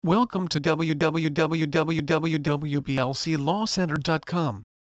Welcome to www.blclawcenter.com.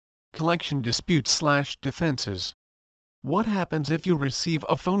 Collection disputes/defenses. What happens if you receive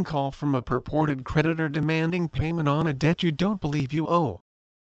a phone call from a purported creditor demanding payment on a debt you don't believe you owe?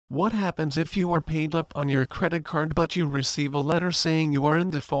 What happens if you are paid up on your credit card but you receive a letter saying you are in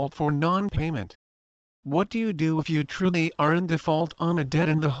default for non-payment? What do you do if you truly are in default on a debt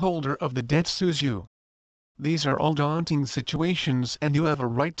and the holder of the debt sues you? These are all daunting situations and you have a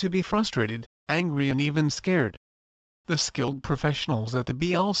right to be frustrated, angry and even scared. The skilled professionals at the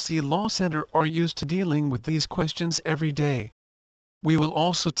BLC Law Center are used to dealing with these questions every day. We will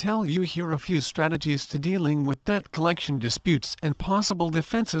also tell you here a few strategies to dealing with debt collection disputes and possible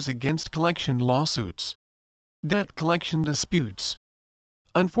defenses against collection lawsuits. Debt collection disputes.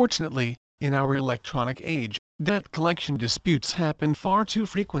 Unfortunately, in our electronic age, debt collection disputes happen far too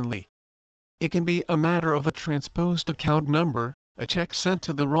frequently. It can be a matter of a transposed account number, a check sent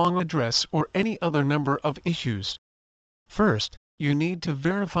to the wrong address or any other number of issues. First, you need to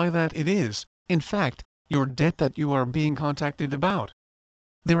verify that it is, in fact, your debt that you are being contacted about.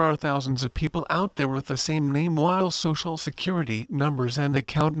 There are thousands of people out there with the same name while social security numbers and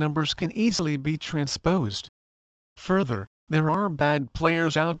account numbers can easily be transposed. Further, there are bad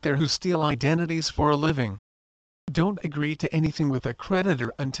players out there who steal identities for a living. Don't agree to anything with a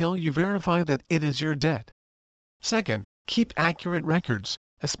creditor until you verify that it is your debt. Second, keep accurate records,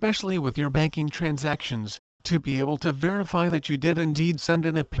 especially with your banking transactions, to be able to verify that you did indeed send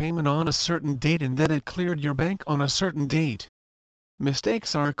in a payment on a certain date and that it cleared your bank on a certain date.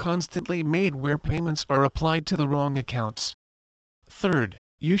 Mistakes are constantly made where payments are applied to the wrong accounts. Third,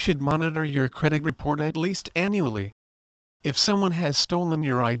 you should monitor your credit report at least annually. If someone has stolen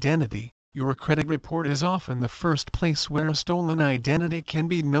your identity, your credit report is often the first place where a stolen identity can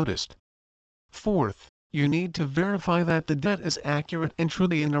be noticed. Fourth, you need to verify that the debt is accurate and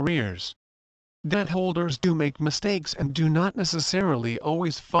truly in arrears. Debt holders do make mistakes and do not necessarily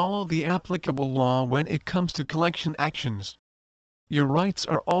always follow the applicable law when it comes to collection actions. Your rights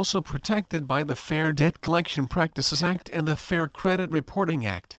are also protected by the Fair Debt Collection Practices Act and the Fair Credit Reporting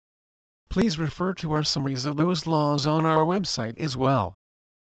Act. Please refer to our summaries of those laws on our website as well.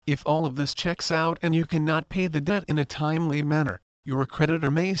 If all of this checks out and you cannot pay the debt in a timely manner, your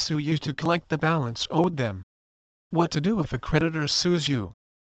creditor may sue you to collect the balance owed them. What to do if a creditor sues you?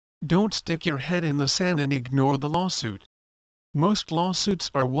 Don't stick your head in the sand and ignore the lawsuit. Most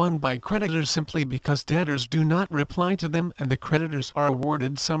lawsuits are won by creditors simply because debtors do not reply to them and the creditors are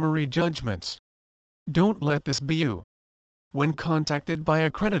awarded summary judgments. Don't let this be you. When contacted by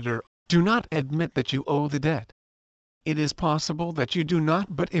a creditor, do not admit that you owe the debt. It is possible that you do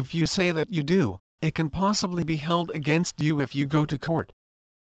not, but if you say that you do, it can possibly be held against you if you go to court.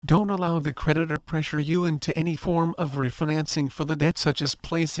 Don't allow the creditor pressure you into any form of refinancing for the debt, such as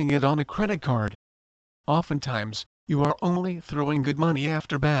placing it on a credit card. Oftentimes, you are only throwing good money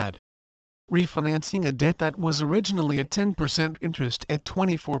after bad. Refinancing a debt that was originally at 10% interest at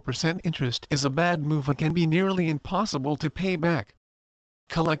 24% interest is a bad move and can be nearly impossible to pay back.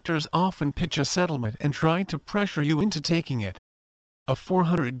 Collectors often pitch a settlement and try to pressure you into taking it. A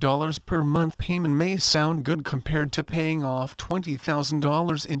 $400 per month payment may sound good compared to paying off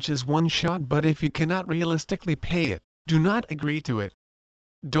 $20,000 in just one shot, but if you cannot realistically pay it, do not agree to it.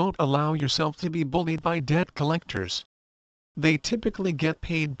 Don't allow yourself to be bullied by debt collectors. They typically get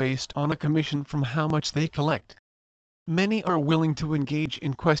paid based on a commission from how much they collect. Many are willing to engage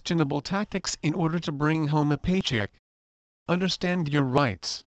in questionable tactics in order to bring home a paycheck. Understand your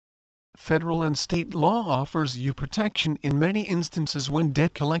rights. Federal and state law offers you protection in many instances when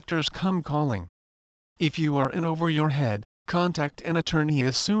debt collectors come calling. If you are in over your head, contact an attorney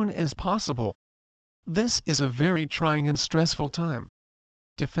as soon as possible. This is a very trying and stressful time.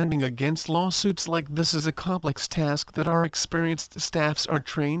 Defending against lawsuits like this is a complex task that our experienced staffs are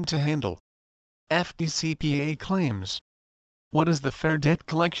trained to handle. FDCPA claims. What is the Fair Debt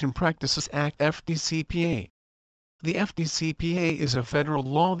Collection Practices Act (FDCPA)? The FDCPA is a federal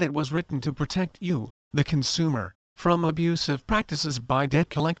law that was written to protect you, the consumer, from abusive practices by debt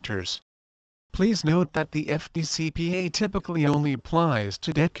collectors. Please note that the FDCPA typically only applies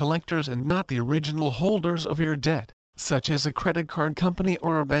to debt collectors and not the original holders of your debt, such as a credit card company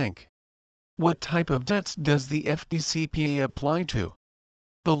or a bank. What type of debts does the FDCPA apply to?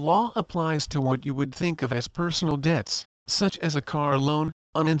 The law applies to what you would think of as personal debts, such as a car loan,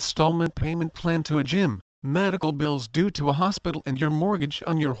 an installment payment plan to a gym, medical bills due to a hospital and your mortgage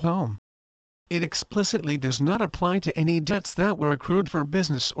on your home. It explicitly does not apply to any debts that were accrued for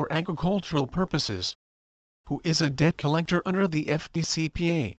business or agricultural purposes. Who is a debt collector under the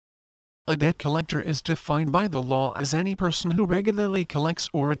FDCPA? A debt collector is defined by the law as any person who regularly collects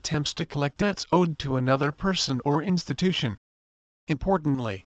or attempts to collect debts owed to another person or institution.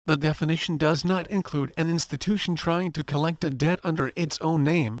 Importantly, the definition does not include an institution trying to collect a debt under its own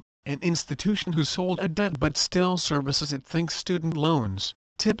name, an institution who sold a debt but still services it, think student loans,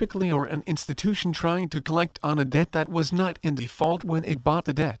 typically, or an institution trying to collect on a debt that was not in default when it bought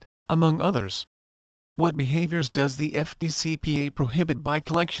the debt, among others. What behaviors does the FDCPA prohibit by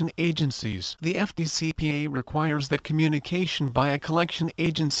collection agencies? The FDCPA requires that communication by a collection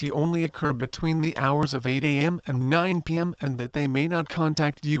agency only occur between the hours of 8 a.m. and 9 p.m. and that they may not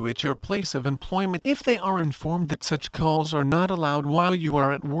contact you at your place of employment if they are informed that such calls are not allowed while you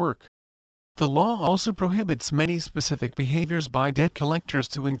are at work. The law also prohibits many specific behaviors by debt collectors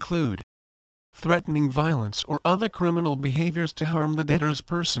to include threatening violence or other criminal behaviors to harm the debtor's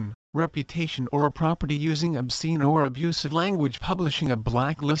person, reputation, or property, using obscene or abusive language, publishing a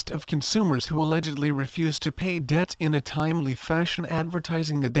blacklist of consumers who allegedly refuse to pay debts in a timely fashion,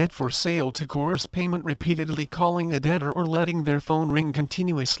 advertising a debt for sale to coerce payment, repeatedly calling a debtor or letting their phone ring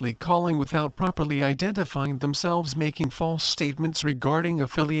continuously, calling without properly identifying themselves, making false statements regarding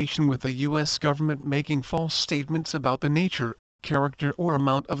affiliation with the U.S. government, making false statements about the nature, character, or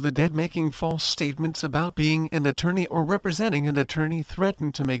amount of the debt, making false statements about being an attorney or representing an attorney,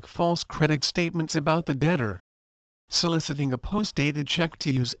 threaten to make false credit statements about the debtor, soliciting a post-dated check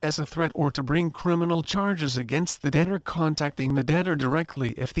to use as a threat or to bring criminal charges against the debtor, contacting the debtor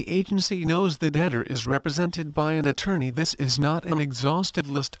directly if the agency knows the debtor is represented by an attorney. This is not an exhaustive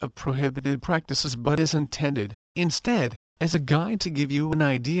list of prohibited practices but is intended, instead, as a guide to give you an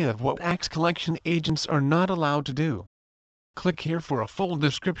idea of what acts collection agents are not allowed to do. Click here for a full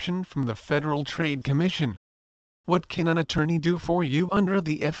description from the Federal Trade Commission. What can an attorney do for you under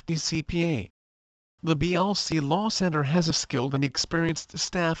the FDCPA? The BLC Law Center has a skilled and experienced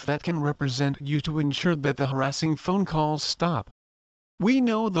staff that can represent you to ensure that the harassing phone calls stop. We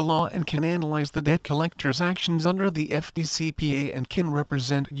know the law and can analyze the debt collector's actions under the FDCPA and can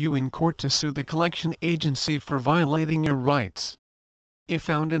represent you in court to sue the collection agency for violating your rights. If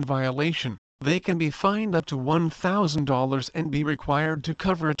found in violation, they can be fined up to $1,000 and be required to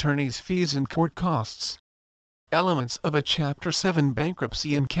cover attorney's fees and court costs. Elements of a Chapter 7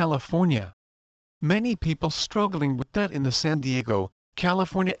 bankruptcy in California. Many people struggling with debt in the San Diego,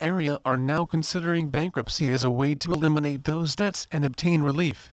 California area are now considering bankruptcy as a way to eliminate those debts and obtain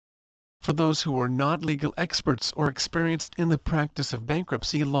relief. For those who are not legal experts or experienced in the practice of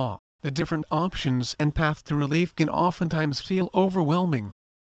bankruptcy law, the different options and path to relief can oftentimes feel overwhelming.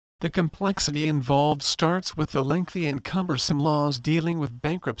 The complexity involved starts with the lengthy and cumbersome laws dealing with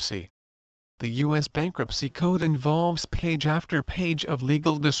bankruptcy. The U.S. Bankruptcy Code involves page after page of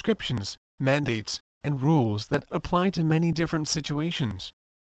legal descriptions, mandates, and rules that apply to many different situations.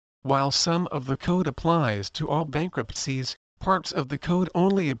 While some of the code applies to all bankruptcies, parts of the code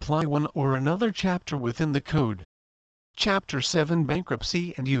only apply one or another chapter within the code. Chapter 7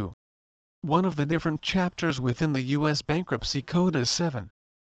 Bankruptcy and U. One of the different chapters within the U.S. Bankruptcy Code is 7.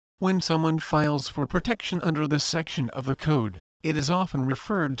 When someone files for protection under this section of the code, it is often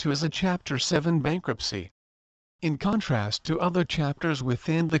referred to as a Chapter 7 bankruptcy. In contrast to other chapters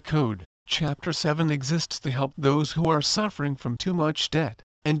within the code, Chapter 7 exists to help those who are suffering from too much debt,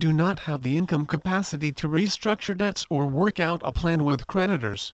 and do not have the income capacity to restructure debts or work out a plan with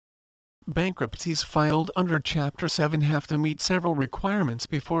creditors. Bankruptcies filed under Chapter 7 have to meet several requirements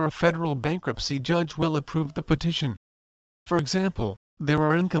before a federal bankruptcy judge will approve the petition. For example, there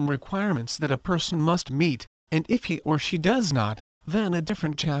are income requirements that a person must meet, and if he or she does not, then a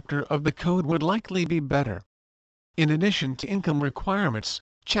different chapter of the code would likely be better. In addition to income requirements,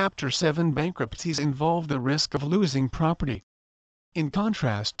 Chapter 7 bankruptcies involve the risk of losing property. In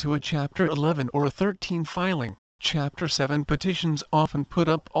contrast to a Chapter 11 or 13 filing, Chapter 7 petitions often put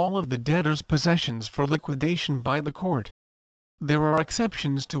up all of the debtor's possessions for liquidation by the court. There are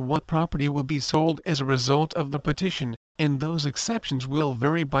exceptions to what property will be sold as a result of the petition, and those exceptions will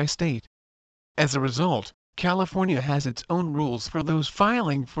vary by state. As a result, California has its own rules for those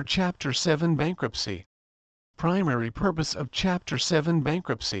filing for Chapter 7 bankruptcy. Primary purpose of Chapter 7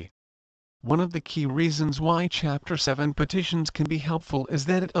 bankruptcy. One of the key reasons why Chapter 7 petitions can be helpful is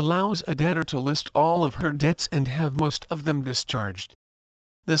that it allows a debtor to list all of her debts and have most of them discharged.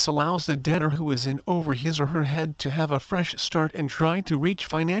 This allows the debtor who is in over his or her head to have a fresh start and try to reach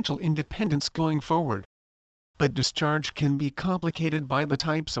financial independence going forward. But discharge can be complicated by the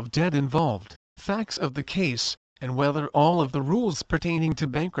types of debt involved, facts of the case, and whether all of the rules pertaining to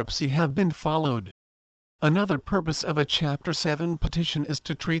bankruptcy have been followed. Another purpose of a Chapter 7 petition is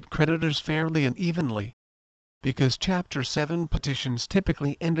to treat creditors fairly and evenly. Because Chapter 7 petitions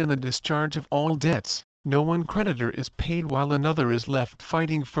typically end in the discharge of all debts, no one creditor is paid while another is left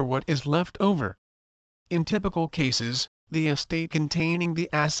fighting for what is left over. In typical cases, the estate containing the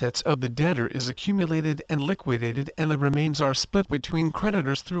assets of the debtor is accumulated and liquidated and the remains are split between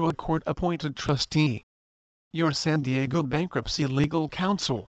creditors through a court-appointed trustee. Your San Diego Bankruptcy Legal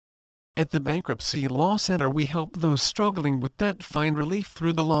Counsel. At the Bankruptcy Law Center we help those struggling with debt find relief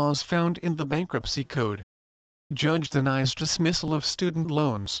through the laws found in the Bankruptcy Code. Judge denies dismissal of student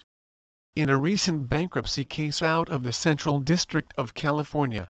loans. In a recent bankruptcy case out of the Central District of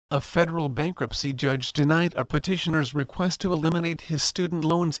California, a federal bankruptcy judge denied a petitioner's request to eliminate his student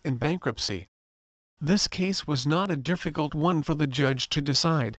loans in bankruptcy. This case was not a difficult one for the judge to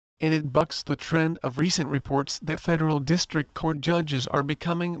decide, and it bucks the trend of recent reports that federal district court judges are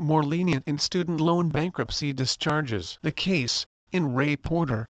becoming more lenient in student loan bankruptcy discharges. The case, in Ray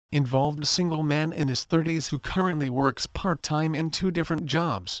Porter, involved a single man in his 30s who currently works part-time in 2 different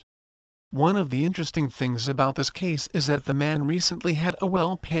jobs. One of the interesting things about this case is that the man recently had a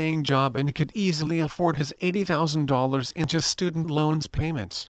well-paying job and could easily afford his $80,000 in just student loans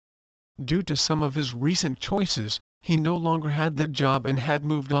payments. Due to some of his recent choices, he no longer had that job and had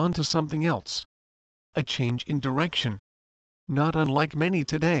moved on to something else. A change in direction. Not unlike many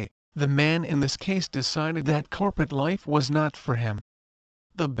today, the man in this case decided that corporate life was not for him.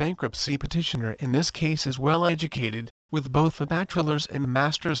 The bankruptcy petitioner in this case is well educated, with both a bachelor's and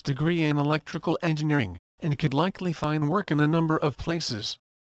master's degree in electrical engineering, and could likely find work in a number of places.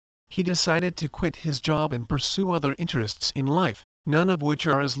 He decided to quit his job and pursue other interests in life, none of which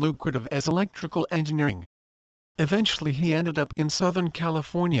are as lucrative as electrical engineering. Eventually he ended up in Southern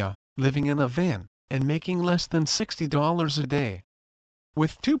California, living in a van, and making less than $60 a day.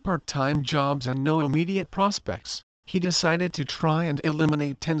 With 2 part-time jobs and no immediate prospects, he decided to try and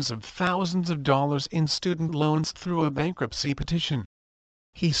eliminate tens of thousands of dollars in student loans through a bankruptcy petition.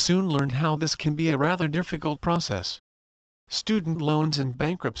 He soon learned how this can be a rather difficult process. Student loans in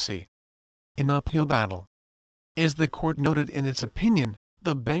bankruptcy. An uphill battle. As the court noted in its opinion,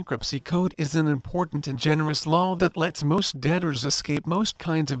 the Bankruptcy Code is an important and generous law that lets most debtors escape most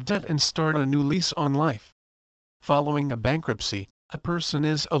kinds of debt and start a new lease on life. Following a bankruptcy, a person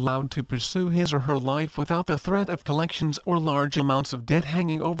is allowed to pursue his or her life without the threat of collections or large amounts of debt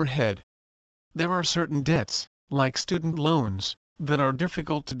hanging overhead. There are certain debts, like student loans, that are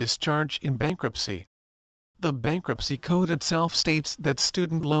difficult to discharge in bankruptcy. The Bankruptcy Code itself states that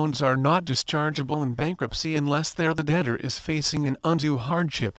student loans are not dischargeable in bankruptcy unless the debtor is facing an undue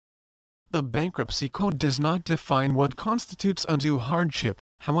hardship. The Bankruptcy Code does not define what constitutes undue hardship,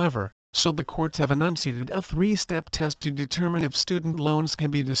 however, so the courts have enunciated a 3-step test to determine if student loans can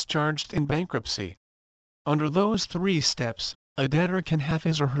be discharged in bankruptcy. Under those 3 steps, a debtor can have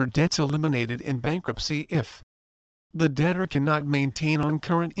his or her debts eliminated in bankruptcy if the debtor cannot maintain on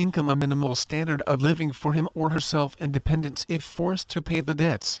current income a minimal standard of living for him or herself and dependents if forced to pay the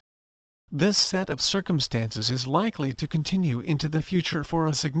debts. This set of circumstances is likely to continue into the future for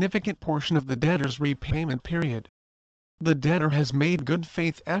a significant portion of the debtor's repayment period. The debtor has made good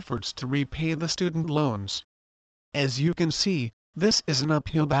faith efforts to repay the student loans. As you can see, this is an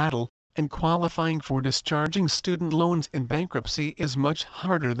uphill battle, and qualifying for discharging student loans in bankruptcy is much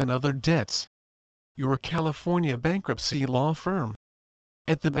harder than other debts. Your California bankruptcy law firm.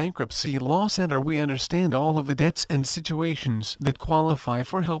 At the Bankruptcy Law Center we understand all of the debts and situations that qualify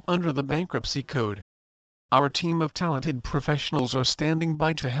for help under the Bankruptcy Code. Our team of talented professionals are standing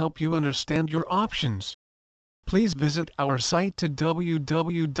by to help you understand your options. Please visit our site to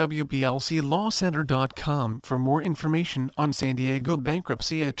www.blclawcenter.com for more information on San Diego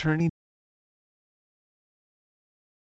bankruptcy attorney.